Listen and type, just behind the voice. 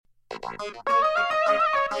On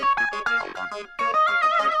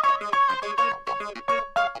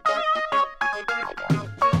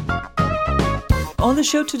the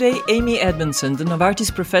show today, Amy Edmondson, the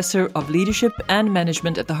Novartis Professor of Leadership and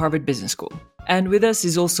Management at the Harvard Business School. And with us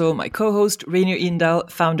is also my co-host, Rainier Indahl,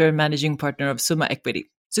 founder and managing partner of Summa Equity.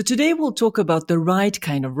 So today we'll talk about the right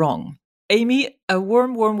kind of wrong. Amy, a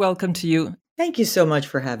warm welcome to you. Thank you so much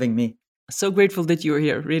for having me. So grateful that you're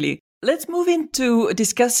here, really. Let's move into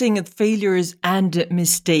discussing failures and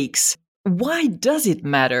mistakes. Why does it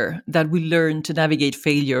matter that we learn to navigate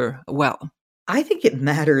failure well? I think it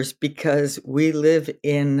matters because we live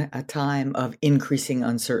in a time of increasing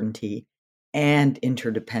uncertainty and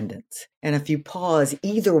interdependence. And if you pause,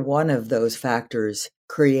 either one of those factors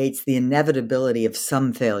creates the inevitability of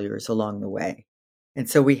some failures along the way. And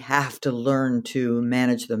so we have to learn to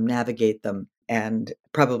manage them, navigate them. And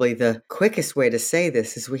probably the quickest way to say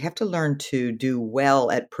this is we have to learn to do well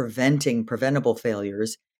at preventing preventable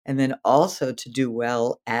failures, and then also to do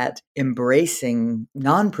well at embracing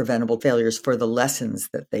non-preventable failures for the lessons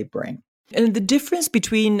that they bring. And the difference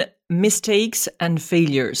between mistakes and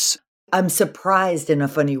failures. I'm surprised in a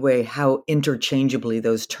funny way how interchangeably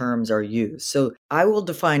those terms are used. So I will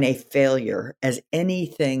define a failure as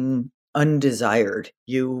anything undesired.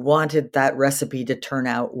 You wanted that recipe to turn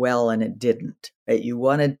out well and it didn't. Right? You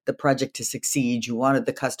wanted the project to succeed. You wanted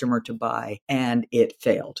the customer to buy and it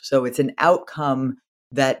failed. So it's an outcome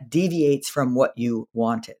that deviates from what you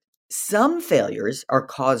wanted. Some failures are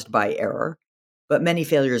caused by error, but many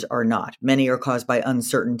failures are not. Many are caused by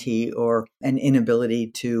uncertainty or an inability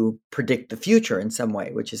to predict the future in some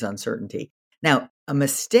way, which is uncertainty. Now, a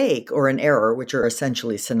mistake or an error, which are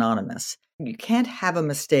essentially synonymous, you can't have a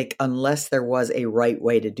mistake unless there was a right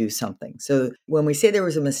way to do something. So when we say there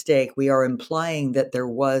was a mistake, we are implying that there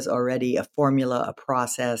was already a formula, a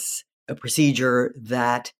process, a procedure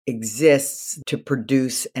that exists to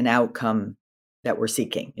produce an outcome that we're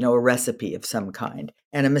seeking, a recipe of some kind.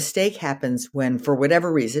 And a mistake happens when, for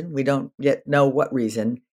whatever reason, we don't yet know what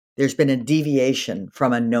reason, there's been a deviation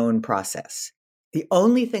from a known process. The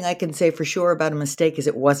only thing I can say for sure about a mistake is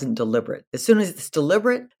it wasn't deliberate. As soon as it's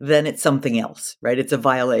deliberate, then it's something else, right? It's a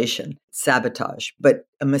violation, sabotage. But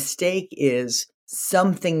a mistake is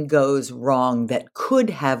something goes wrong that could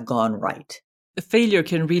have gone right. A failure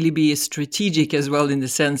can really be strategic as well, in the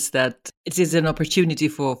sense that it is an opportunity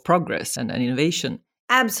for progress and innovation.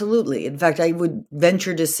 Absolutely. In fact, I would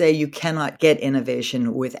venture to say you cannot get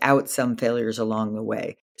innovation without some failures along the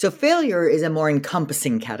way. So failure is a more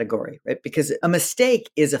encompassing category, right? Because a mistake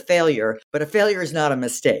is a failure, but a failure is not a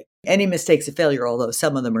mistake. Any mistake's a failure, although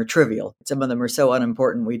some of them are trivial. Some of them are so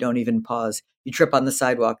unimportant we don't even pause. You trip on the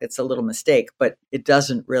sidewalk, it's a little mistake, but it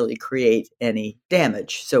doesn't really create any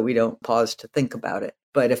damage, so we don't pause to think about it.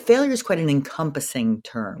 But a failure is quite an encompassing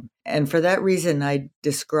term. And for that reason, I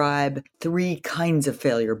describe three kinds of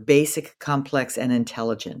failure: basic, complex, and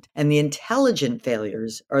intelligent. And the intelligent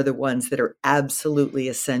failures are the ones that are absolutely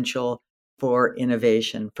essential for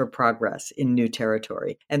innovation, for progress in new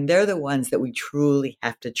territory. And they're the ones that we truly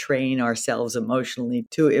have to train ourselves emotionally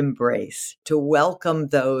to embrace, to welcome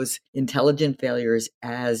those intelligent failures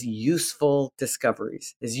as useful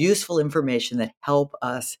discoveries, as useful information that help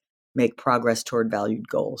us make progress toward valued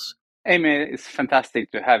goals. Amy, it's fantastic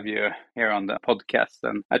to have you here on the podcast,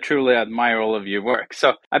 and I truly admire all of your work.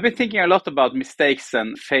 So I've been thinking a lot about mistakes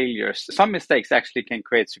and failures. Some mistakes actually can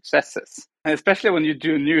create successes, and especially when you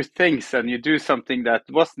do new things and you do something that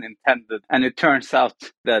wasn't intended and it turns out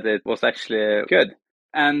that it was actually good.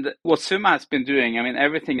 And what Summa has been doing,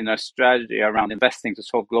 everything in our strategy around investing to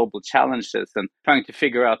solve global challenges and trying to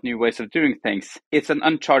figure out new ways of doing things, it's an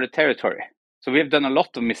uncharted territory. So we have done a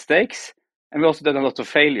lot of mistakes, and we also done a lot of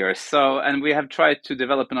failures. And we have tried to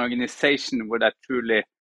develop an organization where that truly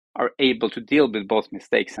are able to deal with both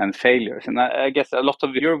mistakes and failures. And I guess a lot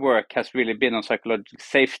of your work has really been on psychological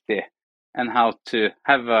safety and how to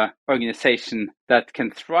have an organization that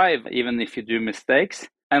can thrive even if you do mistakes,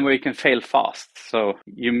 and where you can fail fast. So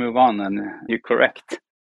you move on and you correct.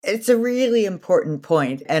 It's a really important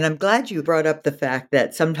point. And I'm glad you brought up the fact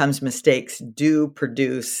that sometimes mistakes do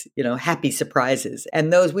produce, happy surprises.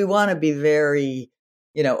 And those, we want to be very,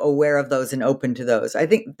 aware of those and open to those. I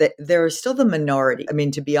think that there are still the minority.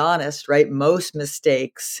 To be honest, right? Most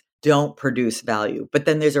mistakes don't produce value, but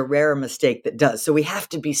then there's a rare mistake that does. So we have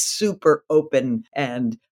to be super open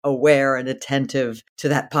and aware and attentive to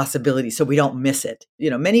that possibility so we don't miss it.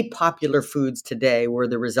 Many popular foods today were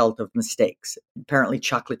the result of mistakes. Apparently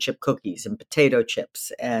chocolate chip cookies and potato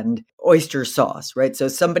chips and oyster sauce, right? So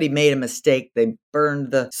somebody made a mistake, they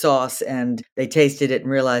burned the sauce and they tasted it and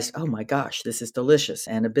realized, oh my gosh, this is delicious,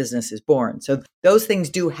 and a business is born. So those things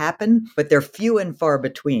do happen, but they're few and far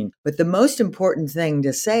between. But the most important thing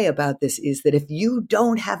to say about this is that if you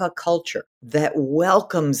don't have a culture that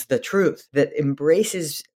welcomes the truth, that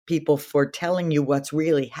embraces people for telling you what's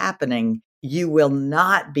really happening, you will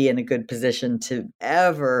not be in a good position to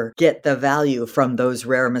ever get the value from those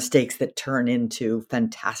rare mistakes that turn into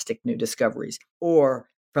fantastic new discoveries, or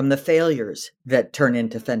from the failures that turn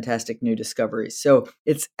into fantastic new discoveries. So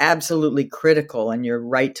it's absolutely critical, and you're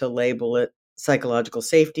right to label it psychological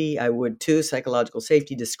safety. I would too. Psychological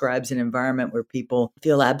safety describes an environment where people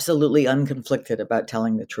feel absolutely unconflicted about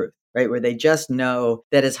telling the truth, right? Where they just know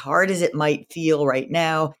that as hard as it might feel right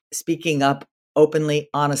now, speaking up openly,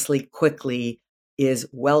 honestly, quickly is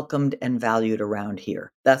welcomed and valued around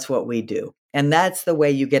here. That's what we do. And that's the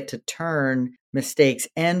way you get to turn mistakes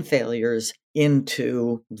and failures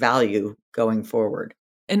into value going forward.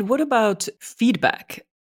 And what about feedback?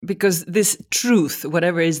 Because this truth,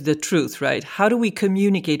 whatever is the truth, right? How do we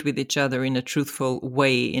communicate with each other in a truthful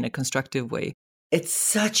way, in a constructive way? It's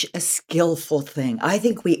such a skillful thing. I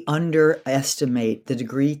think we underestimate the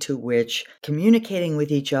degree to which communicating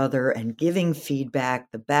with each other and giving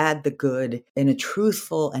feedback, the bad, the good, in a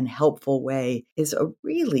truthful and helpful way is a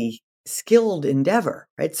really skilled endeavor,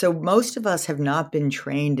 right? So most of us have not been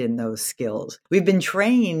trained in those skills. We've been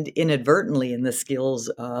trained inadvertently in the skills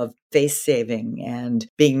of face saving and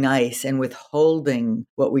being nice and withholding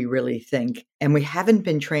what we really think. And we haven't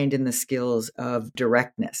been trained in the skills of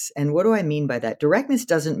directness. And what do I mean by that? Directness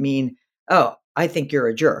doesn't mean, oh, I think you're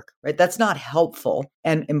a jerk, right? That's not helpful.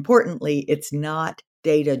 And importantly, it's not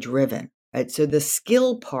data driven, right? So the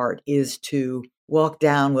skill part is to walk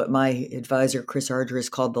down what my advisor, Chris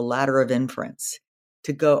Argyris, called the ladder of inference.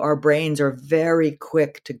 Our brains are very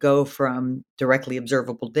quick to go from directly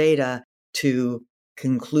observable data to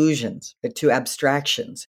conclusions, to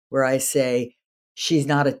abstractions, where I say, she's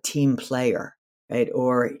not a team player, right?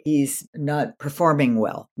 Or he's not performing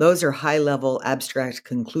well. Those are high-level abstract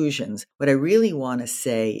conclusions. What I really want to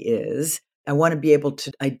say is, I want to be able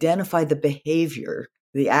to identify the behavior,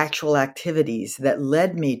 the actual activities that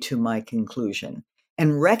led me to my conclusion,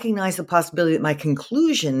 and recognize the possibility that my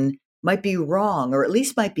conclusion might be wrong, or at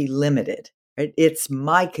least might be limited. Right? It's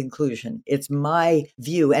my conclusion. It's my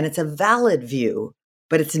view, and it's a valid view,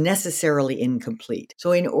 but it's necessarily incomplete.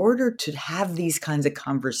 So in order to have these kinds of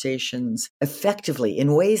conversations effectively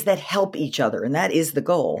in ways that help each other, and that is the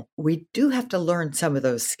goal, we do have to learn some of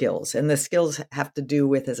those skills. And the skills have to do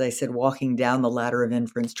with, as I said, walking down the ladder of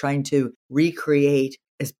inference, trying to recreate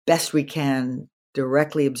as best we can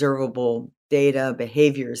directly observable data,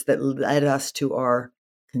 behaviors that led us to our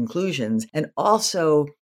conclusions, and also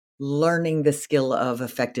learning the skill of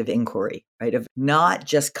effective inquiry, right? Of not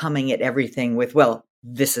just coming at everything with, well,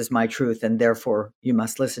 this is my truth and therefore you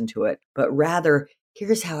must listen to it, but rather,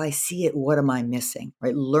 here's how I see it. What am I missing,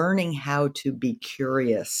 right? Learning how to be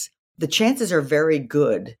curious. The chances are very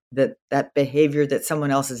good that that behavior that someone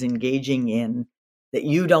else is engaging in that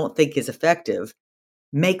you don't think is effective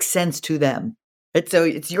makes sense to them. And so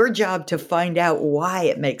it's your job to find out why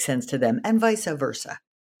it makes sense to them, and vice versa.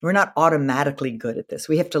 We're not automatically good at this.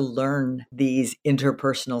 We have to learn these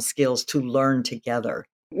interpersonal skills to learn together.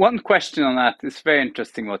 One question on that is very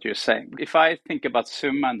interesting what you're saying. If I think about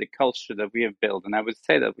Summa and the culture that we have built, and I would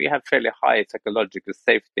say that we have fairly high psychological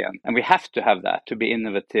safety, and we have to have that to be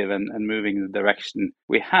innovative and moving in the direction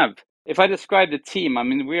we have. If I describe the team, I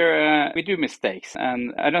mean, we do mistakes,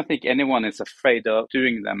 and I don't think anyone is afraid of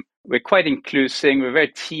doing them. We're quite inclusive, we're very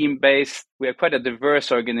team-based, we are quite a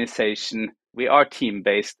diverse organization. We are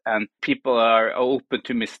team-based, and people are open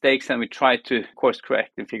to mistakes, and we try to course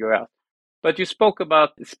correct and figure out. But you spoke about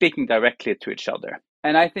speaking directly to each other.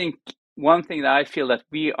 And I think one thing that I feel that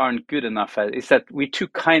we aren't good enough at is that we're too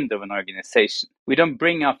kind of an organization. We don't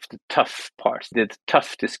bring up the tough parts, the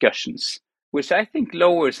tough discussions, which I think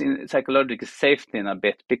lowers in psychological safety in a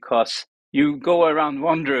bit, because you go around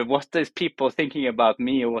wondering what is people thinking about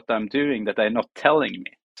me or what I'm doing that they're not telling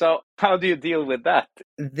me. So how do you deal with that?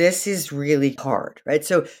 This is really hard, right?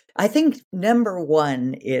 So I think number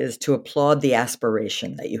one is to applaud the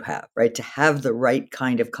aspiration that you have, right? To have the right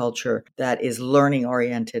kind of culture that is learning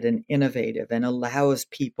oriented and innovative and allows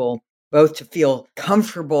people both to feel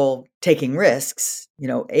comfortable taking risks,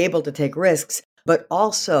 able to take risks, but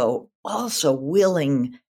also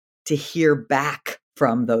willing to hear back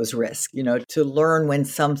from those risks, to learn when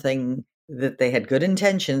something that they had good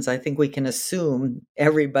intentions. I think we can assume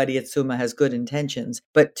everybody at Summa has good intentions,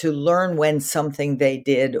 but to learn when something they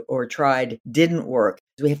did or tried didn't work,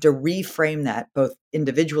 we have to reframe that both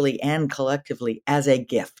individually and collectively as a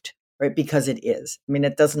gift, right? Because it is. I mean,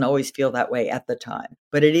 it doesn't always feel that way at the time,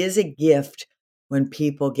 but it is a gift when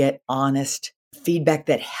people get honest feedback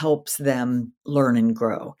that helps them learn and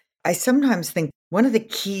grow. I sometimes think one of the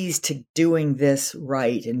keys to doing this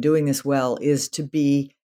right and doing this well is to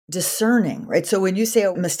be discerning, right? So when you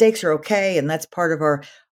say mistakes are okay, and that's part of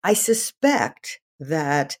I suspect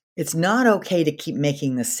that it's not okay to keep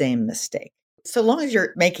making the same mistake. So long as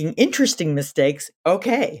you're making interesting mistakes,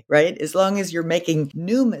 okay, right? As long as you're making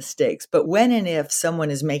new mistakes. But when and if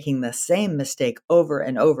someone is making the same mistake over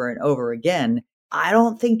and over and over again, I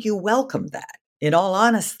don't think you welcome that. In all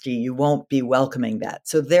honesty, you won't be welcoming that.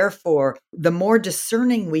 So therefore, the more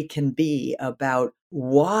discerning we can be about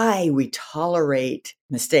why we tolerate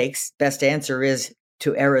mistakes, best answer is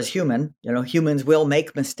to err as human. Humans will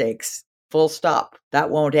make mistakes. Full stop. That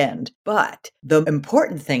won't end. But the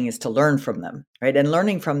important thing is to learn from them, right? And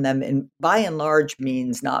learning from them, by and large,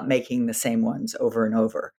 means not making the same ones over and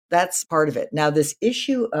over. That's part of it. Now, this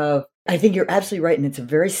issue of, I think you're absolutely right, and it's a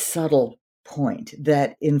very subtle point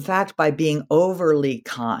that, in fact, by being overly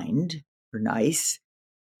kind or nice,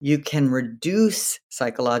 you can reduce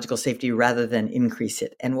psychological safety rather than increase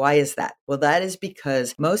it. And why is that? Well, that is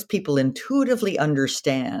because most people intuitively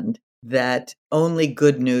understand that only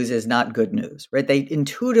good news is not good news, right? They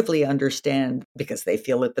intuitively understand because they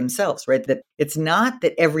feel it themselves, right? That it's not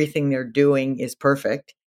that everything they're doing is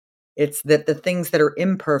perfect. It's that the things that are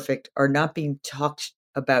imperfect are not being talked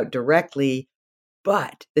about directly,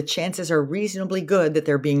 but the chances are reasonably good that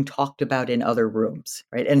they're being talked about in other rooms,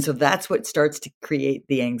 right? And so that's what starts to create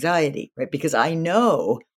the anxiety, right? Because I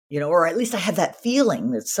know, or at least I have that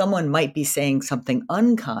feeling that someone might be saying something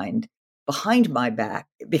unkind behind my back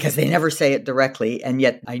because they never say it directly. And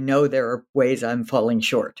yet I know there are ways I'm falling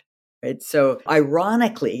short. Right. So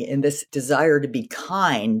ironically, in this desire to be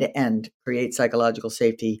kind and create psychological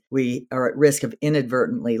safety, we are at risk of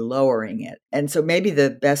inadvertently lowering it. And so maybe the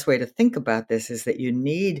best way to think about this is that you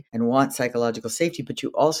need and want psychological safety, but you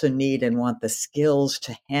also need and want the skills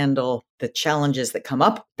to handle the challenges that come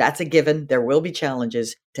up. That's a given. There will be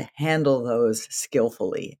challenges, to handle those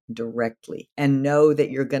skillfully, directly, and know that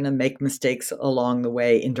you're going to make mistakes along the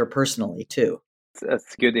way interpersonally too.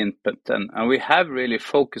 That's good input. And we have really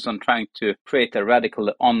focused on trying to create a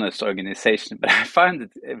radically honest organization, but I find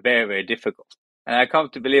it very, very difficult. And I come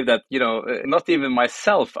to believe that, not even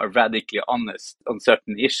myself are radically honest on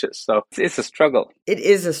certain issues. So it's a struggle. It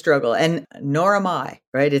is a struggle, and nor am I,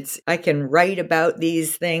 right? I can write about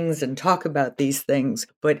these things and talk about these things,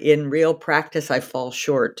 but in real practice, I fall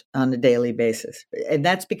short on a daily basis. And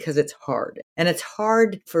that's because it's hard. And it's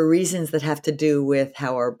hard for reasons that have to do with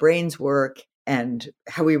how our brains work and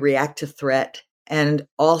how we react to threat, and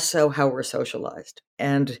also how we're socialized.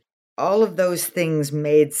 And all of those things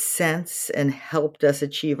made sense and helped us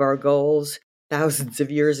achieve our goals thousands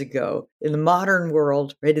of years ago. In the modern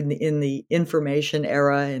world, right, in the information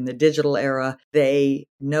era, in the digital era, they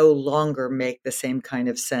no longer make the same kind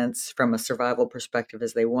of sense from a survival perspective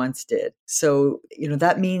as they once did. So,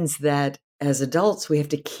 that means that as adults, we have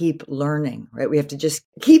to keep learning, right? We have to just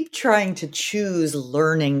keep trying to choose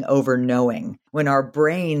learning over knowing when our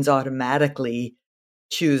brains automatically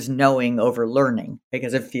choose knowing over learning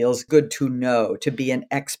because it feels good to know, to be an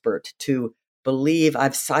expert, to believe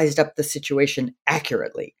I've sized up the situation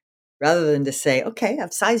accurately, rather than to say, okay,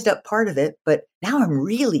 I've sized up part of it, but now I'm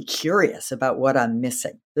really curious about what I'm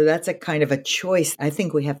missing. So that's a kind of a choice I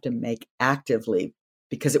think we have to make actively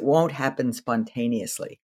because it won't happen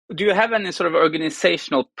spontaneously. Do you have any sort of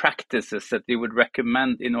organizational practices that you would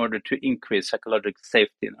recommend in order to increase psychological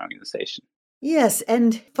safety in an organization? Yes,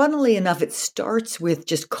 and funnily enough, it starts with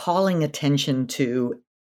just calling attention to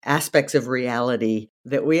aspects of reality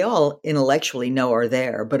that we all intellectually know are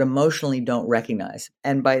there, but emotionally don't recognize.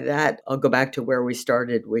 And by that, I'll go back to where we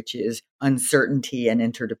started, which is uncertainty and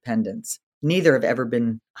interdependence. Neither have ever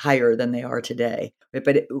been higher than they are today.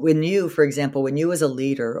 But when you, for example, when you as a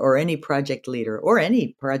leader or any project leader or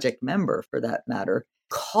any project member for that matter,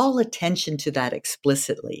 call attention to that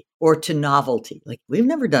explicitly or to novelty. Like, we've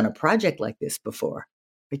never done a project like this before,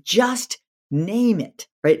 but just name it,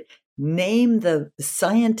 right? Name the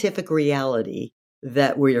scientific reality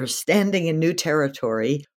that we are standing in new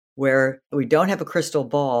territory where we don't have a crystal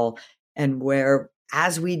ball and where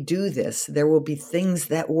as we do this, there will be things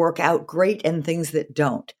that work out great and things that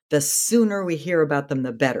don't. The sooner we hear about them,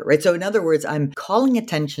 the better, right? So in other words, I'm calling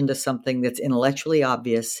attention to something that's intellectually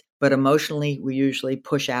obvious, but emotionally we usually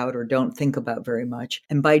push out or don't think about very much.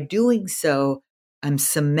 And by doing so, I'm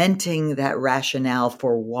cementing that rationale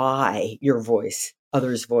for why your voice,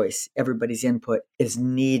 others' voice, everybody's input is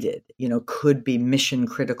needed, could be mission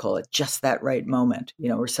critical at just that right moment,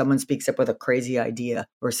 or someone speaks up with a crazy idea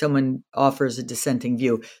or someone offers a dissenting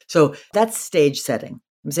view. So that's stage setting.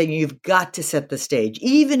 I'm saying you've got to set the stage,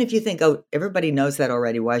 even if you think, oh, everybody knows that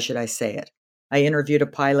already. Why should I say it? I interviewed a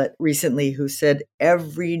pilot recently who said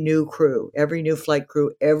every new flight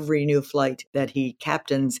crew, every new flight that he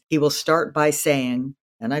captains, he will start by saying,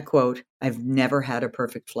 and I quote, "I've never had a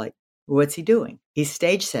perfect flight." What's he doing? He's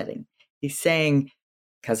stage setting. He's saying,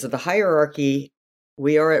 because of the hierarchy,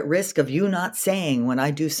 we are at risk of you not saying when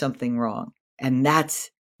I do something wrong. And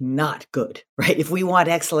that's not good, right? If we want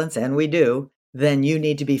excellence, and we do, then you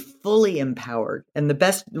need to be fully empowered. And the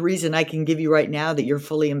best reason I can give you right now that you're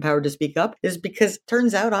fully empowered to speak up is because it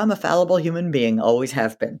turns out I'm a fallible human being, always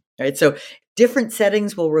have been, right? So different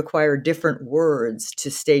settings will require different words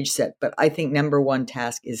to stage set, but I think number one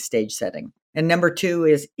task is stage setting. And number two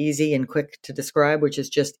is easy and quick to describe, which is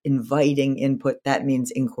just inviting input. That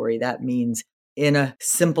means inquiry. That means, in a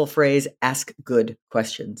simple phrase, ask good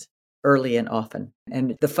questions early and often.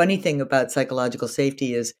 And the funny thing about psychological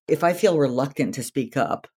safety is if I feel reluctant to speak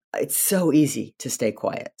up, it's so easy to stay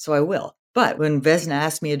quiet. So I will. But when Vesna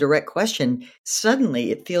asked me a direct question,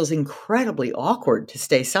 suddenly it feels incredibly awkward to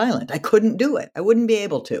stay silent. I couldn't do it. I wouldn't be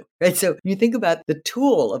able to. Right? So when you think about the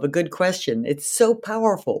tool of a good question, it's so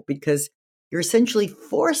powerful because you're essentially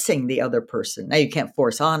forcing the other person. Now, you can't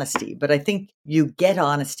force honesty, but I think you get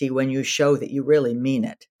honesty when you show that you really mean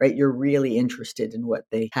it, right? You're really interested in what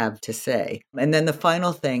they have to say. And then the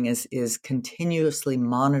final thing is continuously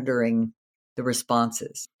monitoring the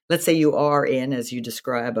responses. Let's say you are in, as you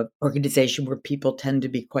describe, an organization where people tend to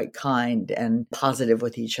be quite kind and positive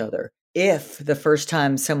with each other. If the first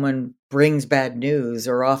time someone brings bad news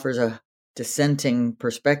or offers a dissenting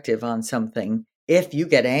perspective on something, if you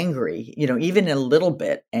get angry, even a little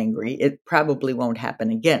bit angry, it probably won't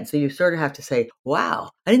happen again. So you sort of have to say, wow,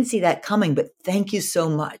 I didn't see that coming, but thank you so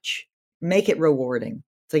much. Make it rewarding.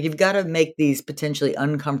 So you've got to make these potentially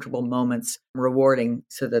uncomfortable moments rewarding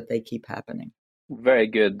so that they keep happening. Very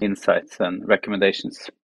good insights and recommendations.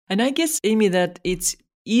 And I guess, Amy, that it's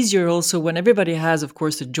easier also when everybody has, of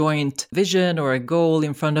course, a joint vision or a goal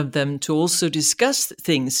in front of them to also discuss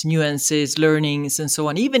things, nuances, learnings, and so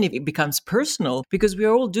on, even if it becomes personal, because we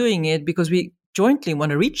are all doing it because we jointly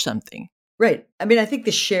want to reach something. Right. I mean, I think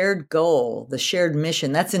the shared goal, the shared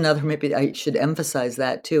mission, that's another, maybe I should emphasize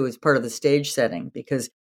that too, as part of the stage setting, because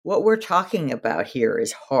what we're talking about here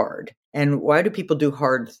is hard. And why do people do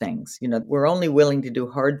hard things? We're only willing to do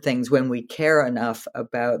hard things when we care enough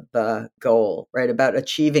about the goal, right? About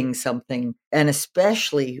achieving something. And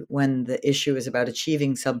especially when the issue is about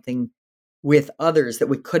achieving something with others that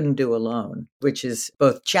we couldn't do alone, which is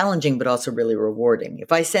both challenging but also really rewarding.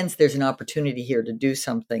 If I sense there's an opportunity here to do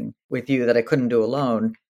something with you that I couldn't do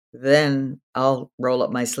alone, then I'll roll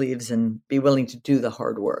up my sleeves and be willing to do the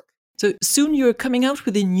hard work. So soon you're coming out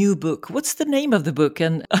with a new book. What's the name of the book?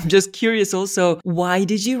 And I'm just curious also, why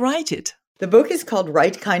did you write it? The book is called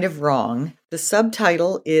Right Kind of Wrong. The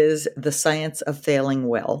subtitle is The Science of Failing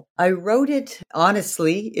Well. I wrote it,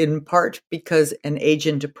 honestly, in part because an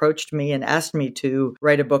agent approached me and asked me to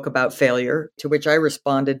write a book about failure, to which I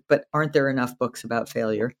responded, but aren't there enough books about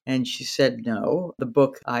failure? And she said, no, the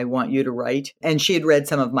book I want you to write. And she had read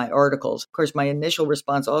some of my articles. Of course, my initial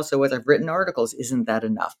response also was, I've written articles. Isn't that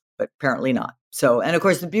enough? But apparently not. So, and of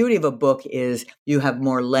course, the beauty of a book is you have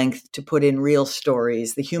more length to put in real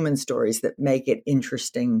stories, the human stories that make it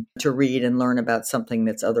interesting to read and learn about something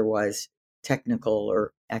that's otherwise technical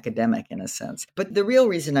or academic in a sense. But the real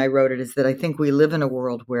reason I wrote it is that I think we live in a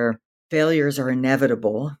world where failures are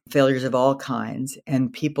inevitable, failures of all kinds,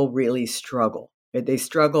 and people really struggle. They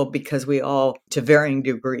struggle because we all, to varying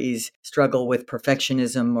degrees, struggle with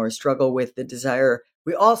perfectionism or struggle with the desire.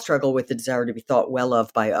 We all struggle with the desire to be thought well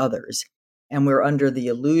of by others. And we're under the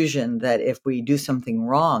illusion that if we do something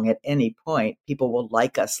wrong at any point, people will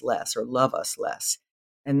like us less or love us less.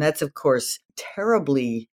 And that's, of course,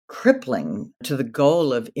 terribly crippling to the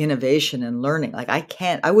goal of innovation and learning. Like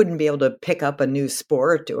I wouldn't be able to pick up a new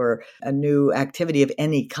sport or a new activity of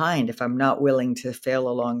any kind if I'm not willing to fail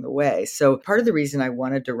along the way. So part of the reason I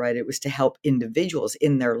wanted to write it was to help individuals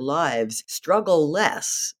in their lives struggle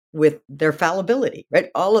less with their fallibility, right?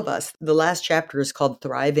 All of us, the last chapter is called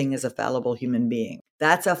Thriving as a Fallible Human Being.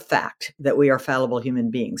 That's a fact that we are fallible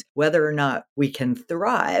human beings. Whether or not we can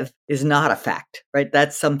thrive is not a fact, right?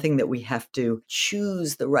 That's something that we have to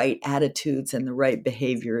choose the right attitudes and the right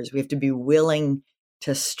behaviors. We have to be willing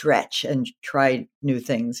to stretch and try new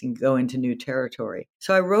things and go into new territory.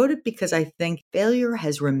 So I wrote it because I think failure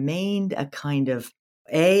has remained a kind of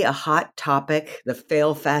a hot topic, the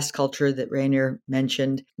fail fast culture that Rainier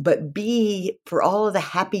mentioned, but B, for all of the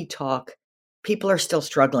happy talk, people are still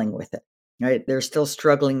struggling with it, right? They're still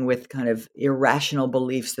struggling with kind of irrational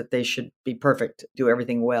beliefs that they should be perfect, do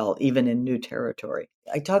everything well, even in new territory.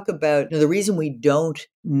 I talk about the reason we don't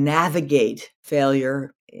navigate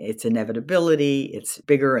failure. It's inevitability, it's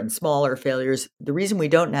bigger and smaller failures. The reason we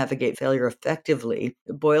don't navigate failure effectively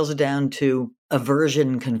boils down to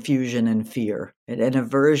aversion, confusion, and fear. And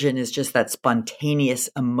aversion is just that spontaneous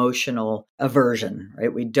emotional aversion,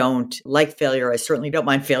 right? We don't like failure. I certainly don't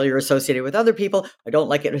mind failure associated with other people. I don't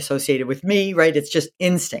like it associated with me, right? It's just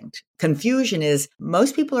instinct. Confusion is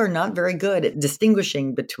most people are not very good at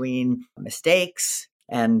distinguishing between mistakes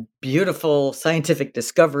and beautiful scientific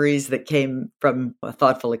discoveries that came from a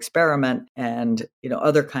thoughtful experiment and,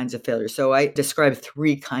 other kinds of failures. So I describe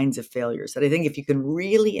 3 kinds of failures that I think if you can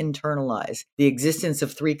really internalize the existence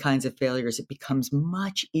of 3 kinds of failures, it becomes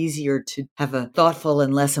much easier to have a thoughtful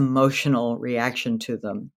and less emotional reaction to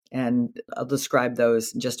them. And I'll describe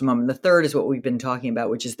those in just a moment. The third is what we've been talking about,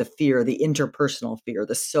 which is the fear, the interpersonal fear,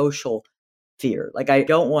 the social fear. Like, I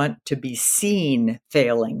don't want to be seen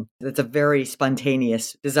failing. That's a very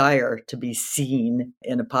spontaneous desire to be seen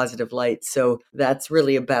in a positive light. So that's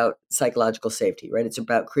really about psychological safety, right? It's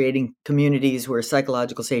about creating communities where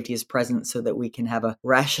psychological safety is present so that we can have a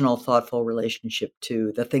rational, thoughtful relationship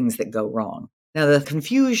to the things that go wrong. Now, the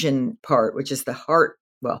confusion part, which is the heart,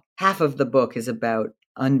 half of the book is about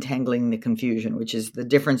untangling the confusion, which is the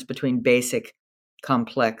difference between basic,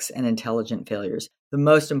 complex, and intelligent failures. The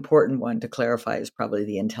most important one to clarify is probably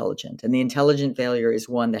the intelligent. And the intelligent failure is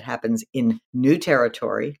one that happens in new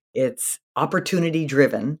territory. It's opportunity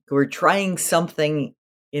driven. We're trying something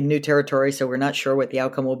in new territory, so we're not sure what the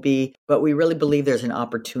outcome will be, but we really believe there's an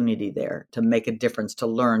opportunity there to make a difference, to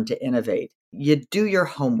learn, to innovate. You do your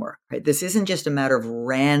homework, right? This isn't just a matter of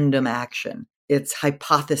random action. It's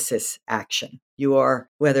hypothesis action. You are,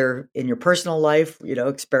 whether in your personal life,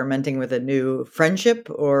 experimenting with a new friendship,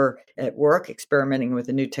 or at work, experimenting with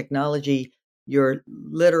a new technology, you're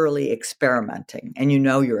literally experimenting and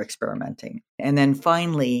you're experimenting. And then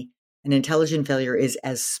finally, an intelligent failure is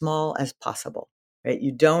as small as possible, right?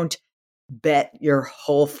 You don't bet your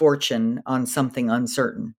whole fortune on something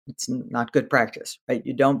uncertain. It's not good practice, right?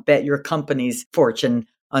 You don't bet your company's fortune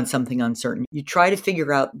on something uncertain. You try to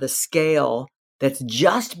figure out the scale that's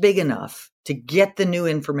just big enough to get the new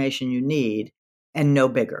information you need and no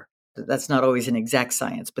bigger. That's not always an exact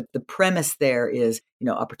science, but the premise there is,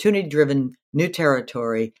 opportunity-driven, new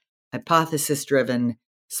territory, hypothesis-driven,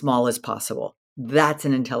 small as possible. That's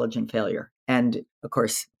an intelligent failure. And of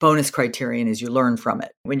course, bonus criterion is you learn from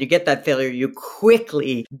it. When you get that failure, you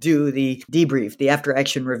quickly do the debrief, the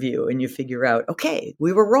after-action review, and you figure out, okay,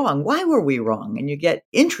 we were wrong. Why were we wrong? And you get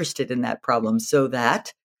interested in that problem so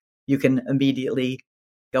that you can immediately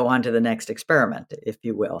go on to the next experiment, if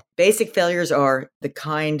you will. Basic failures are the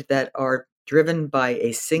kind that are driven by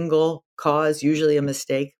a single cause, usually a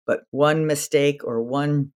mistake, but one mistake or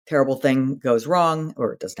one terrible thing goes wrong,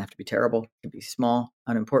 or it doesn't have to be terrible, it can be small,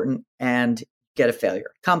 unimportant, and get a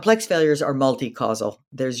failure. Complex failures are multi-causal.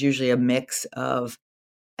 There's usually a mix of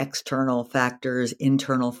external factors,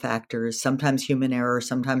 internal factors, sometimes human error,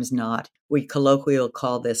 sometimes not. We colloquially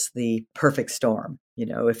call this the perfect storm.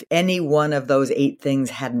 If any one of those 8 things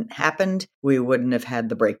hadn't happened, we wouldn't have had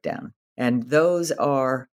the breakdown. And those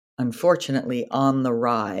are, unfortunately, on the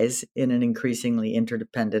rise in an increasingly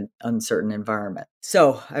interdependent, uncertain environment.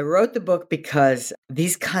 So I wrote the book because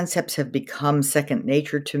these concepts have become second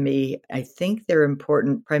nature to me. I think they're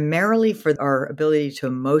important primarily for our ability to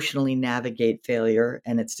emotionally navigate failure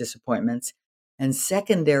and its disappointments, and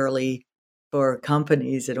secondarily for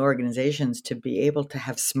companies and organizations to be able to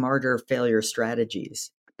have smarter failure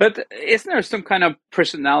strategies. But isn't there some kind of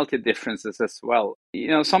personality differences as well?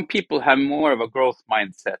 Some people have more of a growth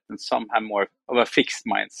mindset and some have more of a fixed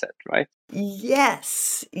mindset, right?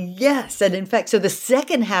 Yes. And in fact, so the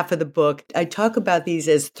second half of the book, I talk about these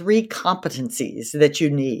as 3 competencies that you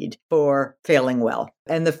need for failing well.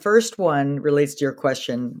 And the first one relates to your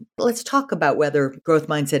question. Let's talk about whether growth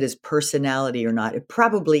mindset is personality or not. It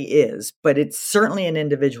probably is, but it's certainly an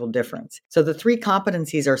individual difference. So the 3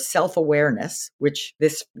 competencies are self-awareness, which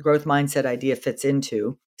this growth mindset idea fits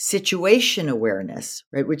into. situation awareness,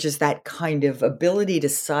 right, which is that kind of ability to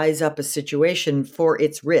size up a situation for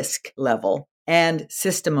its risk level, and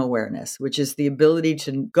system awareness, which is the ability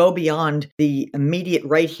to go beyond the immediate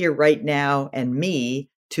right here, right now, and me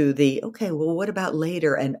to the, okay, well, what about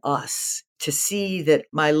later and us? To see that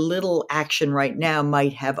my little action right now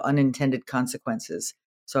might have unintended consequences.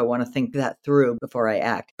 So I want to think that through before I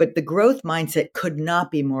act. But the growth mindset could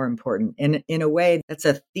not be more important. And in a way, that's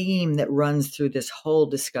a theme that runs through this whole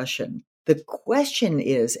discussion. The question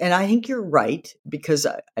is, and I think you're right, because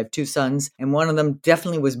I have two sons, and one of them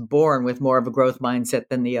definitely was born with more of a growth mindset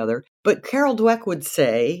than the other. But Carol Dweck would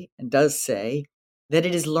say, and does say, that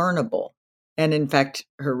it is learnable. And in fact,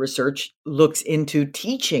 her research looks into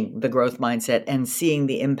teaching the growth mindset and seeing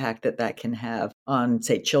the impact that that can have on,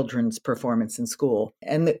 say, children's performance in school.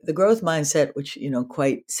 And the growth mindset, which,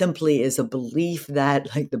 quite simply is a belief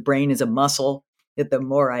that like the brain is a muscle, that the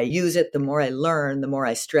more I use it, the more I learn, the more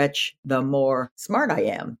I stretch, the more smart I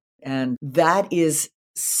am. And that is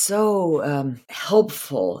so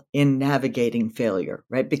helpful in navigating failure,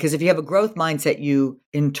 right? Because if you have a growth mindset, you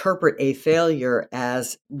interpret a failure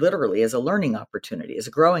as literally as a learning opportunity, as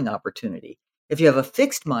a growing opportunity. If you have a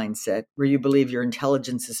fixed mindset where you believe your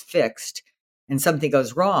intelligence is fixed and something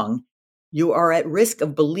goes wrong, you are at risk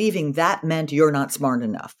of believing that meant you're not smart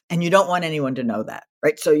enough. And you don't want anyone to know that,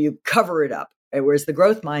 right? So you cover it up. Right? Whereas the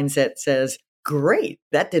growth mindset says, great,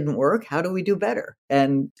 that didn't work. How do we do better?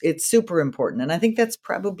 And it's super important. And I think that's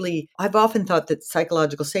probably, I've often thought that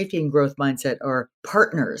psychological safety and growth mindset are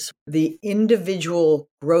partners. The individual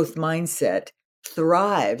growth mindset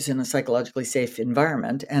thrives in a psychologically safe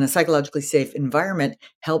environment, and a psychologically safe environment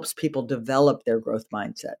helps people develop their growth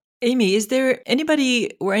mindset. Amy, is there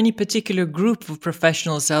anybody or any particular group of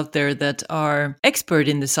professionals out there that are expert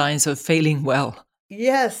in the science of failing well?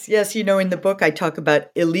 Yes. In the book, I talk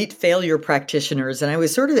about elite failure practitioners. And I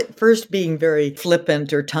was sort of at first being very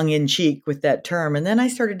flippant or tongue in cheek with that term. And then I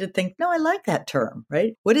started to think, no, I like that term,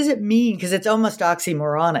 right? What does it mean? Because it's almost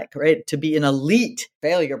oxymoronic, right? To be an elite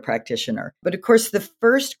failure practitioner. But of course, the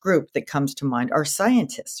first group that comes to mind are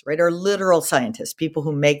scientists, right? Are literal scientists, people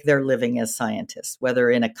who make their living as scientists, whether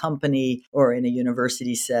in a company or in a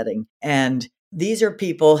university setting. And these are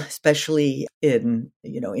people, especially in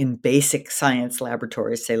basic science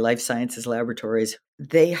laboratories, say life sciences laboratories,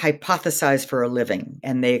 they hypothesize for a living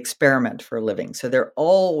and they experiment for a living. So they're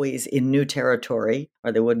always in new territory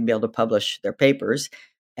or they wouldn't be able to publish their papers.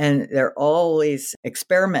 And they're always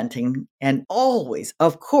experimenting and always,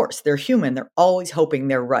 of course, they're human. They're always hoping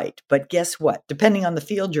they're right. But guess what? Depending on the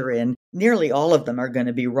field you're in, nearly all of them are going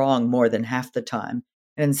to be wrong more than half the time.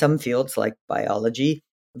 And in some fields like biology,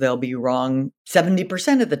 they'll be wrong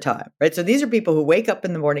 70% of the time, right? So these are people who wake up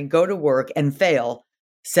in the morning, go to work and fail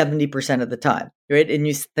 70% of the time, right? And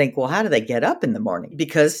you think, well, how do they get up in the morning?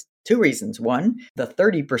 Because two reasons. One, the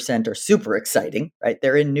 30% are super exciting, right?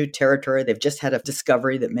 They're in new territory. They've just had a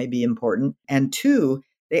discovery that may be important. And two,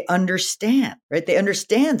 they understand, right? They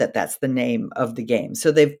understand that that's the name of the game. So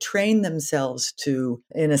they've trained themselves to,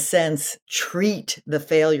 in a sense, treat the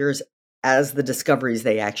failures as the discoveries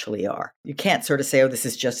they actually are. You can't sort of say, oh, this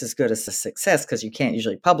is just as good as a success because you can't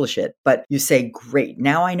usually publish it. But you say, great,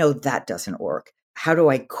 now I know that doesn't work. How do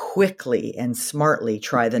I quickly and smartly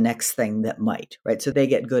try the next thing that might, right? So they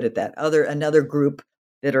get good at that. Another group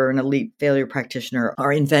that are an elite failure practitioner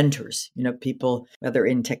are inventors, people, whether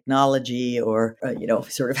in technology or,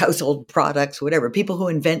 sort of household products, whatever, people who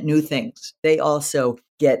invent new things. They also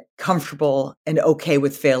get comfortable and okay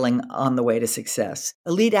with failing on the way to success.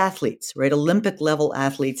 Elite athletes, right? Olympic level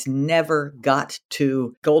athletes never got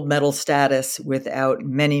to gold medal status without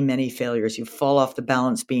many, many failures. You fall off the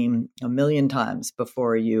balance beam a million times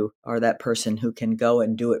before you are that person who can go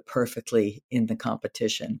and do it perfectly in the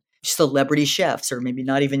competition. Celebrity chefs, or maybe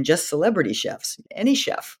not even just celebrity chefs, any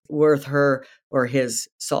chef worth her or his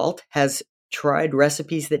salt has tried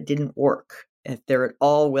recipes that didn't work. If they're at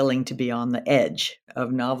all willing to be on the edge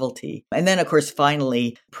of novelty. And then, of course,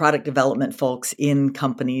 finally, product development folks in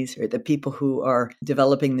companies, or the people who are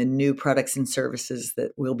developing the new products and services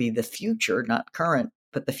that will be the future, not current,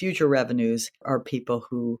 but the future revenues, are people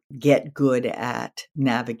who get good at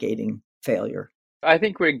navigating failure. I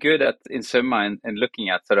think we're good at, in Summa, and looking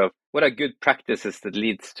at sort of what are good practices that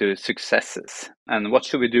leads to successes and what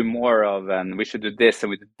should we do more of, and we should do this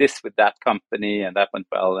and we did this with that company and that went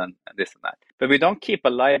well and this and that. But we don't keep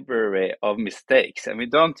a library of mistakes and we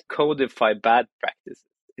don't codify bad practices.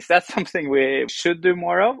 Is that something we should do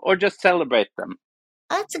more of or just celebrate them?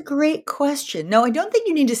 That's a great question. No, I don't think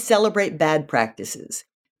you need to celebrate bad practices.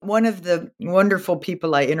 One of the wonderful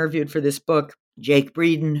people I interviewed for this book Jake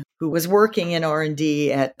Breeden, who was working in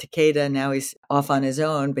R&D at Takeda. Now he's off on his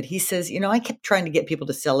own. But he says, I kept trying to get people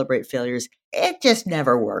to celebrate failures. It just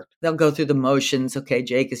never worked. They'll go through the motions. Okay,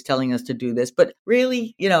 Jake is telling us to do this. But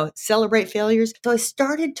really, celebrate failures. So I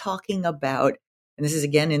started talking about, and this is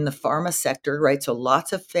again in the pharma sector, right? So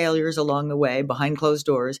lots of failures along the way behind closed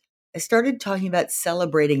doors. I started talking about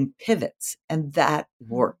celebrating pivots, and that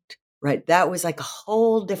worked. Right. That was like a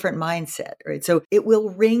whole different mindset. Right. So it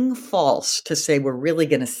will ring false to say we're really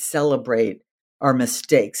going to celebrate our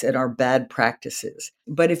mistakes and our bad practices.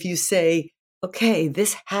 But if you say, okay,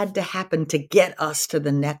 this had to happen to get us to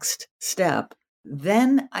the next step,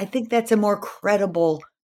 then I think that's a more credible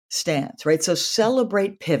stance. Right. So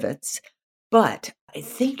celebrate pivots. But I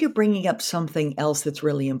think you're bringing up something else that's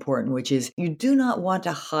really important, which is you do not want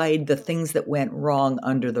to hide the things that went wrong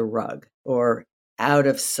under the rug or out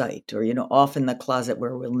of sight or, off in the closet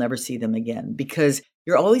where we'll never see them again, because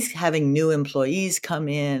you're always having new employees come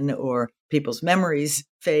in or people's memories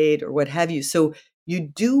fade or what have you. So you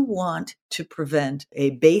do want to prevent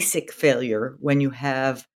a basic failure when you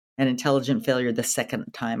have an intelligent failure the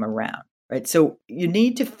second time around, right? So you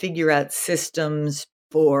need to figure out systems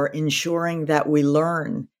for ensuring that we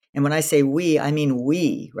learn. And when I say we, I mean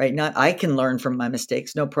we, right? Not I can learn from my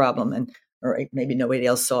mistakes, no problem. Or maybe nobody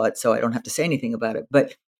else saw it, so I don't have to say anything about it.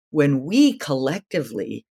 But when we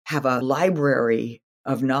collectively have a library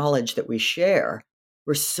of knowledge that we share,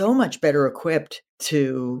 we're so much better equipped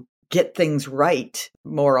to get things right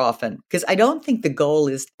more often. Because I don't think the goal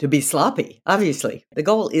is to be sloppy, obviously. The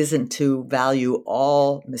goal isn't to value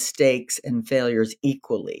all mistakes and failures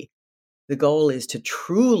equally. The goal is to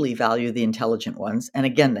truly value the intelligent ones. And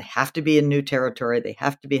again, they have to be in new territory. They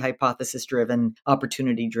have to be hypothesis-driven,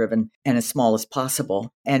 opportunity-driven, and as small as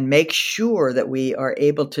possible. And make sure that we are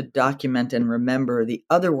able to document and remember the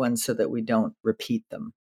other ones so that we don't repeat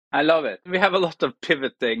them. I love it. We have a lot of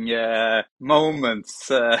pivoting moments.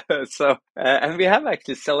 And we have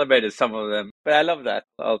actually celebrated some of them. But I love that.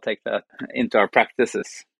 I'll take that into our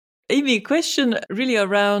practices. Amy, question really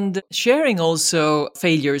around sharing also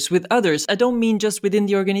failures with others. I don't mean just within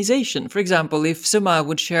the organization. For example, if Summa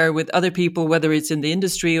would share with other people, whether it's in the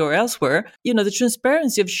industry or elsewhere, the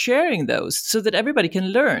transparency of sharing those so that everybody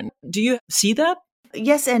can learn. Do you see that?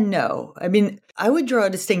 Yes and no. I mean, I would draw a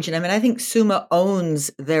distinction. I think Summa owns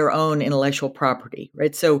their own intellectual property,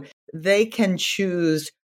 right? So they can choose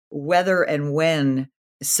whether and when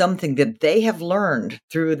something that they have learned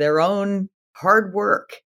through their own hard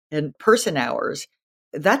work and person hours,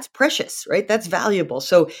 that's precious, right? That's valuable.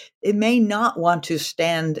 So it may not want to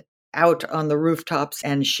stand out on the rooftops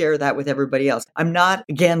and share that with everybody else. I'm not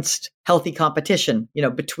against healthy competition,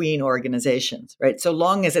 between organizations, right? So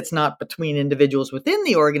long as it's not between individuals within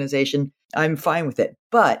the organization, I'm fine with it.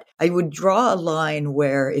 But I would draw a line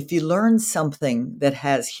where if you learn something that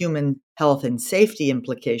has human health and safety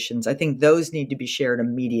implications, I think those need to be shared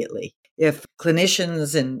immediately. If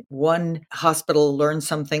clinicians in one hospital learn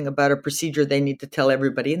something about a procedure, they need to tell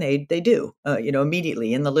everybody, and they do,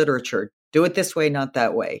 immediately in the literature. Do it this way, not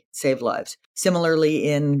that way. Save lives. Similarly,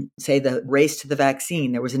 in, say, the race to the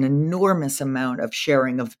vaccine, there was an enormous amount of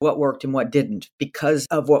sharing of what worked and what didn't because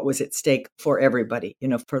of what was at stake for everybody,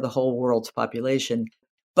 for the whole world's population.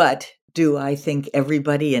 But do I think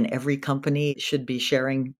everybody in every company should be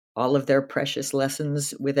sharing all of their precious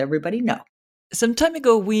lessons with everybody? No. Some time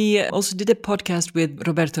ago, we also did a podcast with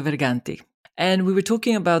Roberto Verganti, and we were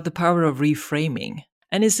talking about the power of reframing.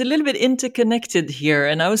 And it's a little bit interconnected here.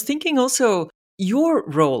 And I was thinking also your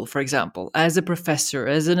role, for example, as a professor,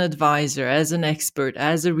 as an advisor, as an expert,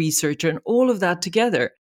 as a researcher, and all of that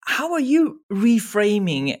together. How are you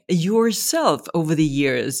reframing yourself over the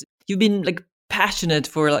years? You've been passionate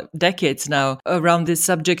for decades now around this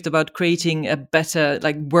subject about creating a better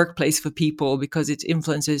workplace for people because it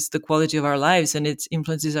influences the quality of our lives and it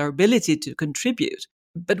influences our ability to contribute.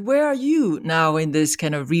 But where are you now in this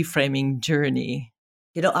kind of reframing journey?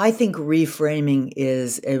 I think reframing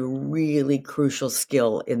is a really crucial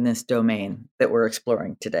skill in this domain that we're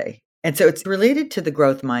exploring today. And so it's related to the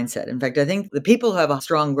growth mindset. In fact, I think the people who have a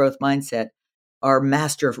strong growth mindset are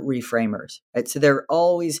master reframers, right? So they're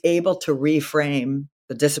always able to reframe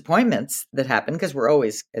the disappointments that happen, because we're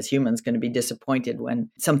always, as humans, going to be disappointed when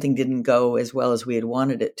something didn't go as well as we had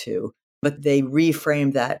wanted it to. But they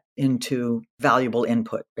reframe that into valuable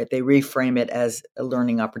input, right? They reframe it as a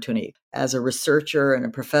learning opportunity. As a researcher and a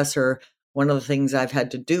professor, one of the things I've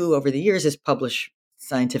had to do over the years is publish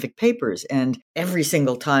scientific papers. And every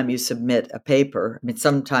single time you submit a paper,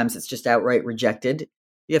 sometimes it's just outright rejected.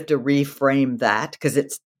 You have to reframe that because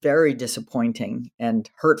it's very disappointing and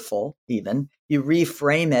hurtful even. You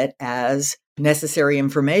reframe it as necessary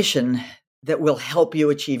information that will help you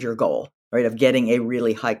achieve your goal, right, of getting a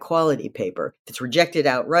really high quality paper. If it's rejected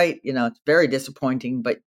outright, it's very disappointing,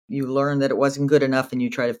 but you learn that it wasn't good enough and you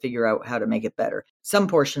try to figure out how to make it better. Some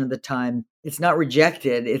portion of the time, it's not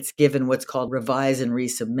rejected, it's given what's called revise and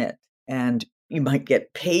resubmit. And you might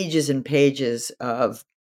get pages and pages of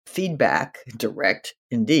feedback, direct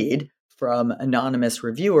indeed, from anonymous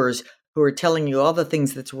reviewers who are telling you all the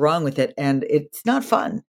things that's wrong with it. And it's not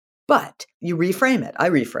fun, but you reframe it. I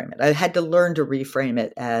reframe it. I had to learn to reframe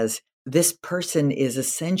it as this person is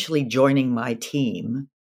essentially joining my team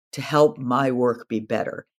to help my work be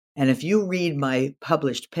better. And if you read my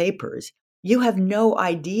published papers, you have no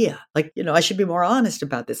idea. I should be more honest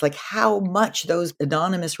about this, how much those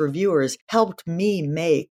anonymous reviewers helped me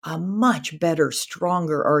make a much better,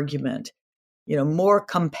 stronger argument, more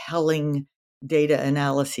compelling data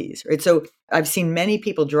analyses, right? So I've seen many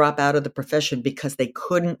people drop out of the profession because they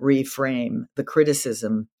couldn't reframe the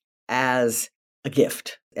criticism as a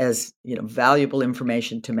gift, as, valuable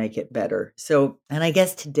information to make it better. So, and I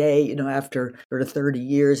guess today, after sort of 30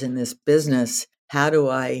 years in this business, how do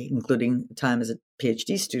I, including time as a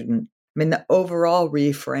PhD student, the overall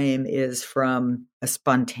reframe is from a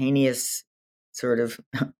spontaneous sort of,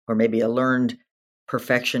 or maybe a learned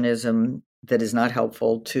perfectionism that is not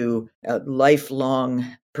helpful, to a lifelong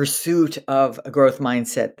pursuit of a growth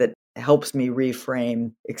mindset that helps me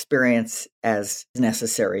reframe experience as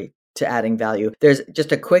necessary to adding value. There's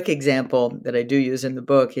just a quick example that I do use in the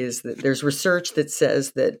book is that there's research that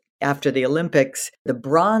says that after the Olympics, the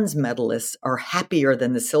bronze medalists are happier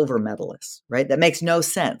than the silver medalists, right? That makes no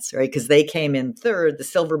sense, right? Because they came in third, the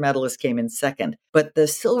silver medalists came in second. But the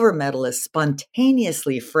silver medalists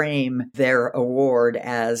spontaneously frame their award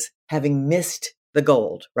as having missed the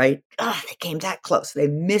gold, right? They came that close. They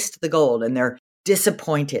missed the gold and they're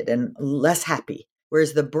disappointed and less happy.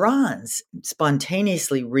 Whereas the bronze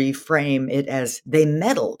spontaneously reframe it as they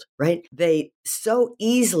medaled, right? They so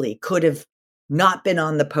easily could have not been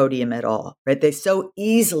on the podium at all, right? They so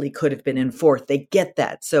easily could have been in fourth. They get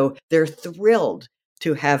that. So they're thrilled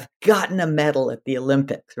to have gotten a medal at the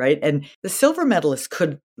Olympics, right? And the silver medalists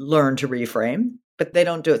could learn to reframe, but they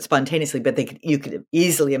don't do it spontaneously, but you could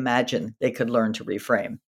easily imagine they could learn to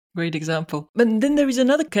reframe. Great example. But then there is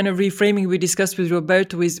another kind of reframing we discussed with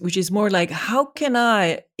Roberto, which is more like, how can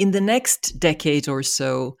I, in the next decade or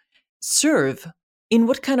so, serve? In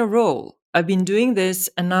what kind of role? I've been doing this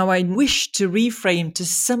and now I wish to reframe to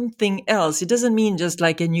something else. It doesn't mean just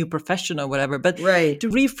like a new profession or whatever, but to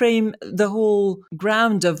reframe the whole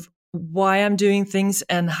ground of why I'm doing things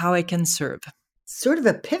and how I can serve. Sort of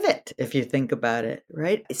a pivot, if you think about it,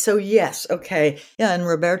 right? So yes, okay. Yeah, and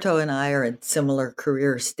Roberto and I are at similar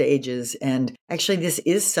career stages. And actually, this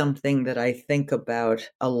is something that I think about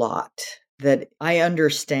a lot, that I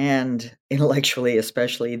understand intellectually,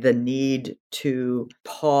 especially, the need to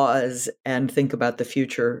pause and think about the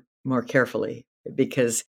future more carefully,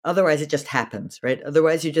 because otherwise it just happens, right?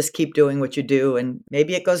 Otherwise you just keep doing what you do and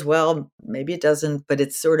maybe it goes well, maybe it doesn't, but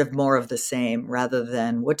it's sort of more of the same rather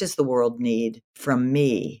than what does the world need from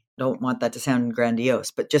me? Don't want that to sound grandiose,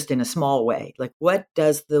 but just in a small way. Like what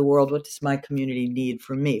does my community need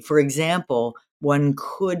from me? For example, one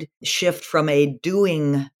could shift from a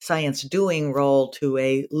science doing role to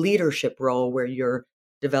a leadership role where you're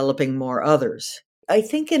developing more others. I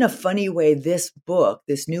think in a funny way, this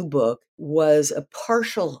new book, was a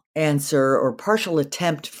partial answer or partial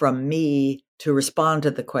attempt from me to respond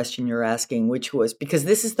to the question you're asking, which was because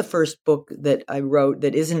this is the first book that I wrote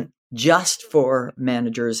that isn't just for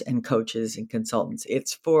managers and coaches and consultants.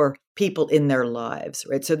 It's for people in their lives,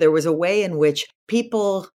 right? So there was a way in which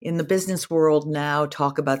people in the business world now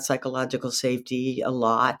talk about psychological safety a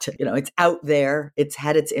lot. It's out there. It's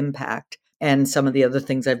had its impact. And some of the other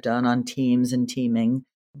things I've done on teams and teaming.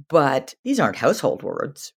 But these aren't household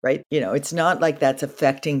words, right? It's not like that's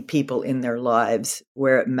affecting people in their lives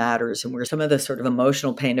where it matters and where some of the sort of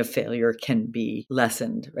emotional pain of failure can be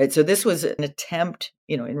lessened, right? So this was an attempt,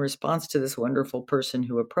 in response to this wonderful person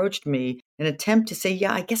who approached me, an attempt to say,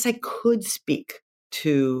 yeah, I guess I could speak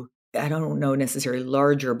to, I don't know necessarily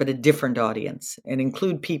larger, but a different audience and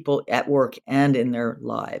include people at work and in their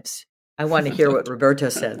lives. I want to hear what Roberto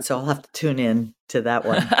said, so I'll have to tune in to that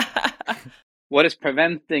one. What is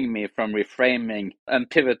preventing me from reframing and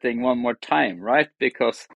pivoting one more time, right?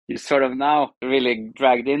 Because you sort of now really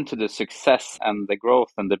dragged into the success and the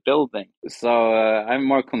growth and the building. So I'm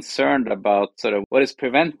more concerned about sort of what is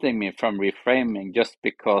preventing me from reframing just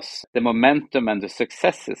because the momentum and the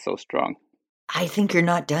success is so strong. I think you're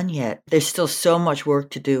not done yet. There's still so much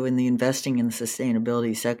work to do in the investing and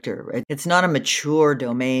sustainability sector, right? It's not a mature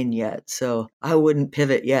domain yet, so I wouldn't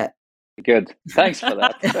pivot yet. Good. Thanks for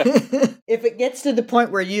that. If it gets to the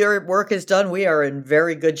point where your work is done, we are in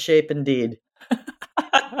very good shape indeed.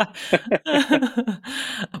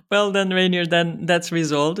 Well then, Rainier, then that's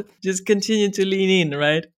resolved. Just continue to lean in,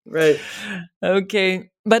 right? Right. Okay.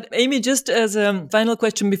 But Amy, just as a final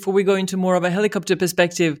question before we go into more of a helicopter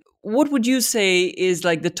perspective, what would you say is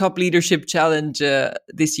like the top leadership challenge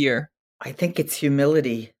this year? I think it's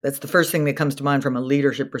humility. That's the first thing that comes to mind from a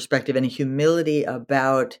leadership perspective, and humility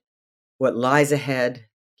about what lies ahead,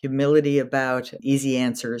 humility about easy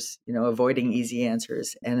answers, avoiding easy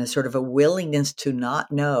answers, and a sort of a willingness to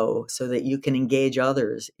not know so that you can engage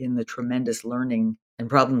others in the tremendous learning and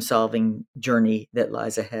problem-solving journey that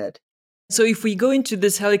lies ahead. So if we go into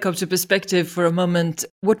this helicopter perspective for a moment,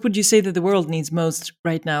 what would you say that the world needs most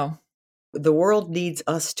right now? The world needs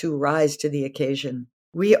us to rise to the occasion.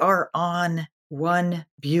 We are on one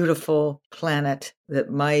beautiful planet that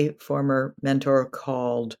my former mentor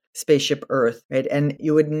called Spaceship Earth, right? And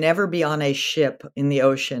you would never be on a ship in the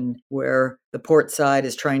ocean where the port side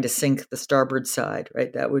is trying to sink the starboard side,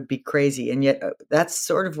 right? That would be crazy. And yet that's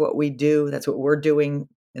sort of what we do. That's what we're doing.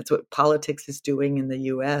 That's what politics is doing in the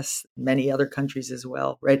US, many other countries as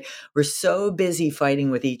well, right? We're so busy fighting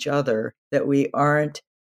with each other that we aren't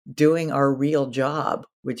doing our real job,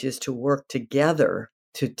 which is to work together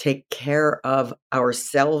to take care of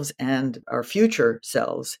ourselves and our future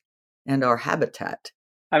selves and our habitat.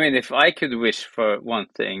 I mean, if I could wish for one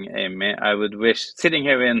thing, Amy, I would wish, sitting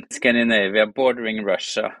here in Scandinavia, bordering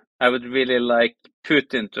Russia, I would really like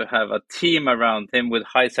Putin to have a team around him with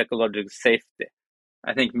high psychological safety.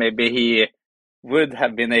 I think maybe he would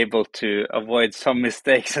have been able to avoid some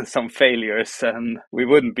mistakes and some failures, and we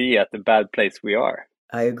wouldn't be at the bad place we are.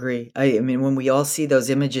 I agree. I mean, when we all see those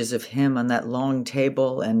images of him on that long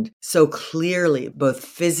table and so clearly, both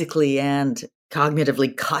physically and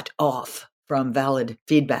cognitively cut off from valid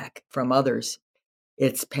feedback from others,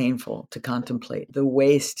 it's painful to contemplate. The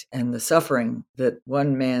waste and the suffering that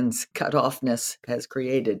one man's cut-offness has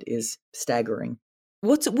created is staggering.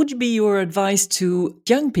 What would be your advice to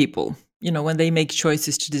young people, when they make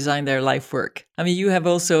choices to design their life work? I mean, you have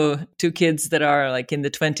also 2 kids that are like in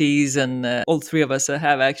the 20s, and all 3 of us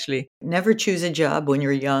have actually. Never choose a job when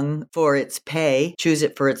you're young for its pay. Choose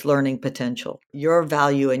it for its learning potential. Your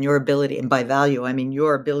value and your ability, and by value, I mean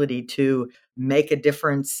your ability to make a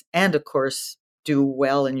difference and, of course, do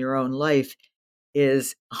well in your own life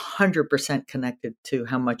is 100% connected to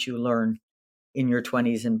how much you learn in your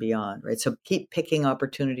 20s and beyond, right? So keep picking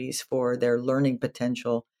opportunities for their learning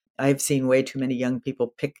potential. I've seen way too many young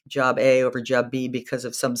people pick job A over job B because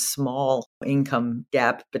of some small income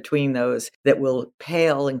gap between those that will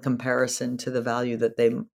pale in comparison to the value that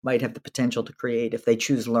they might have the potential to create if they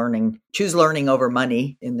choose learning over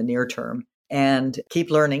money in the near term. And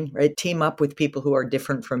keep learning, right? Team up with people who are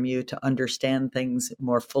different from you to understand things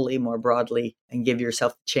more fully, more broadly, and give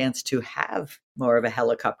yourself a chance to have more of a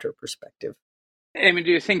helicopter perspective. I mean,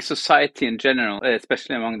 do you think society in general,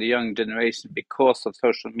 especially among the young generation, because of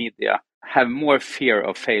social media, have more fear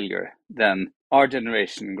of failure than our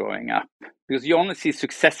generation growing up? Because you only see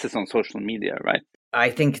successes on social media, right? I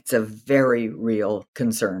think it's a very real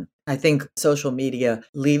concern. I think social media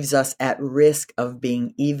leaves us at risk of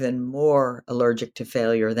being even more allergic to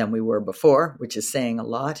failure than we were before, which is saying a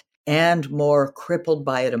lot, and more crippled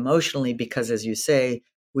by it emotionally because, as you say,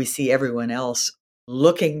 we see everyone else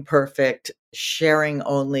looking perfect, sharing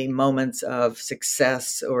only moments of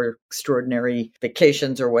success or extraordinary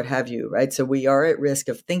vacations or what have you, right? So we are at risk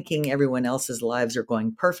of thinking everyone else's lives are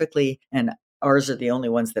going perfectly and ours are the only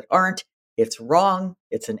ones that aren't. It's wrong.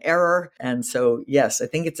 It's an error. And so, yes, I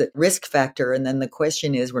think it's a risk factor. And then the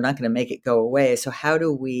question is, we're not going to make it go away. So how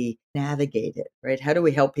do we navigate it, right? How do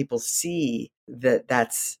we help people see that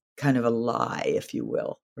that's kind of a lie, if you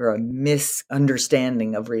will, or a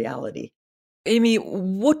misunderstanding of reality? Amy,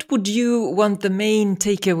 what would you want the main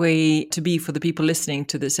takeaway to be for the people listening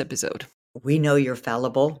to this episode? We know you're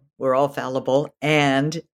fallible. We're all fallible.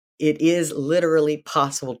 And it is literally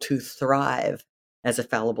possible to thrive as a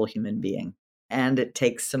fallible human being. And it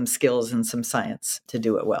takes some skills and some science to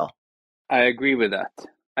do it well. I agree with that.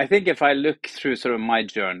 I think if I look through sort of my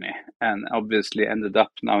journey, and obviously ended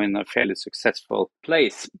up now in a fairly successful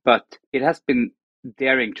place, but it has been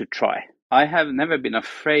daring to try. I have never been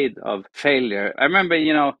afraid of failure. I remember,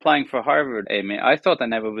 applying for Harvard, Amy. I thought I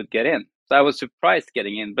never would get in. So I was surprised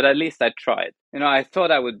getting in, but at least I tried. I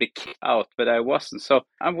thought I would be kicked out, but I wasn't. So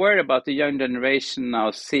I'm worried about the young generation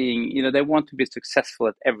now seeing, they want to be successful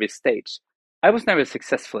at every stage. I was never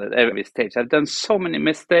successful at every stage. I've done so many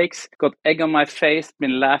mistakes, got egg on my face,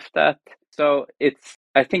 been laughed at. So it's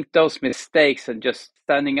I think those mistakes and just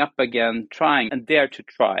standing up again, trying and dare to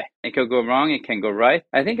try. It can go wrong, it can go right.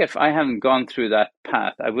 I think if I hadn't gone through that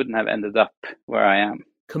path, I wouldn't have ended up where I am.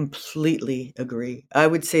 Completely agree. I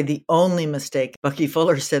would say the only mistake, Bucky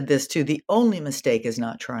Fuller said this too, the only mistake is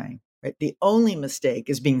not trying, right? The only mistake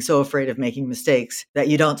is being so afraid of making mistakes that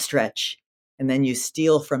you don't stretch. And then you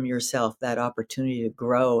steal from yourself that opportunity to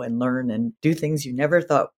grow and learn and do things you never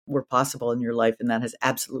thought were possible in your life. And that has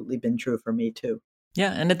absolutely been true for me too.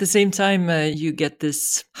 Yeah, and at the same time, you get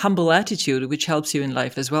this humble attitude, which helps you in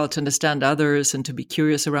life as well, to understand others and to be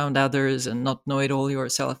curious around others and not know it all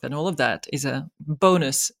yourself. And all of that is a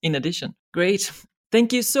bonus in addition. Great.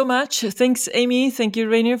 Thank you so much. Thanks, Amy. Thank you,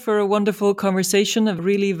 Rainier, for a wonderful conversation, a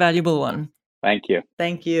really valuable one. Thank you.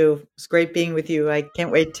 Thank you. It's great being with you. I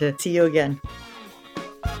can't wait to see you again.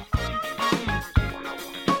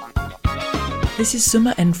 This is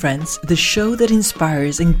Summa and Friends, the show that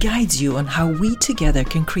inspires and guides you on how we together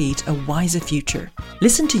can create a wiser future.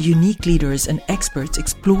 Listen to unique leaders and experts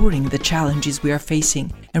exploring the challenges we are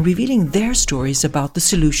facing and revealing their stories about the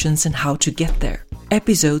solutions and how to get there.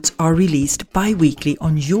 Episodes are released bi-weekly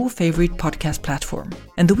on your favorite podcast platform.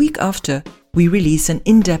 And the week after, we release an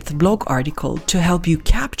in-depth blog article to help you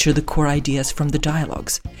capture the core ideas from the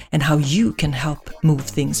dialogues and how you can help move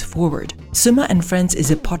things forward. Summa and Friends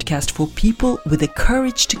is a podcast for people with the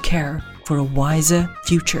courage to care for a wiser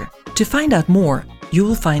future. To find out more, you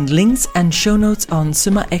will find links and show notes on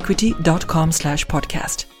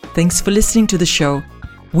summaequity.com/podcast. Thanks for listening to the show.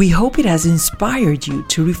 We hope it has inspired you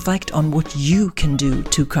to reflect on what you can do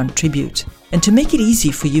to contribute. And to make it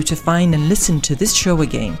easy for you to find and listen to this show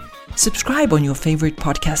again, subscribe on your favorite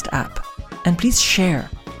podcast app. And please share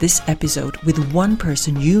this episode with one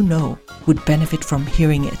person you know would benefit from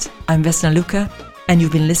hearing it. I'm Vesna Luca, and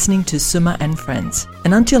you've been listening to Summa and Friends.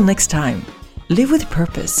 And until next time, live with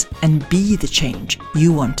purpose and be the change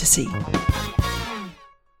you want to see.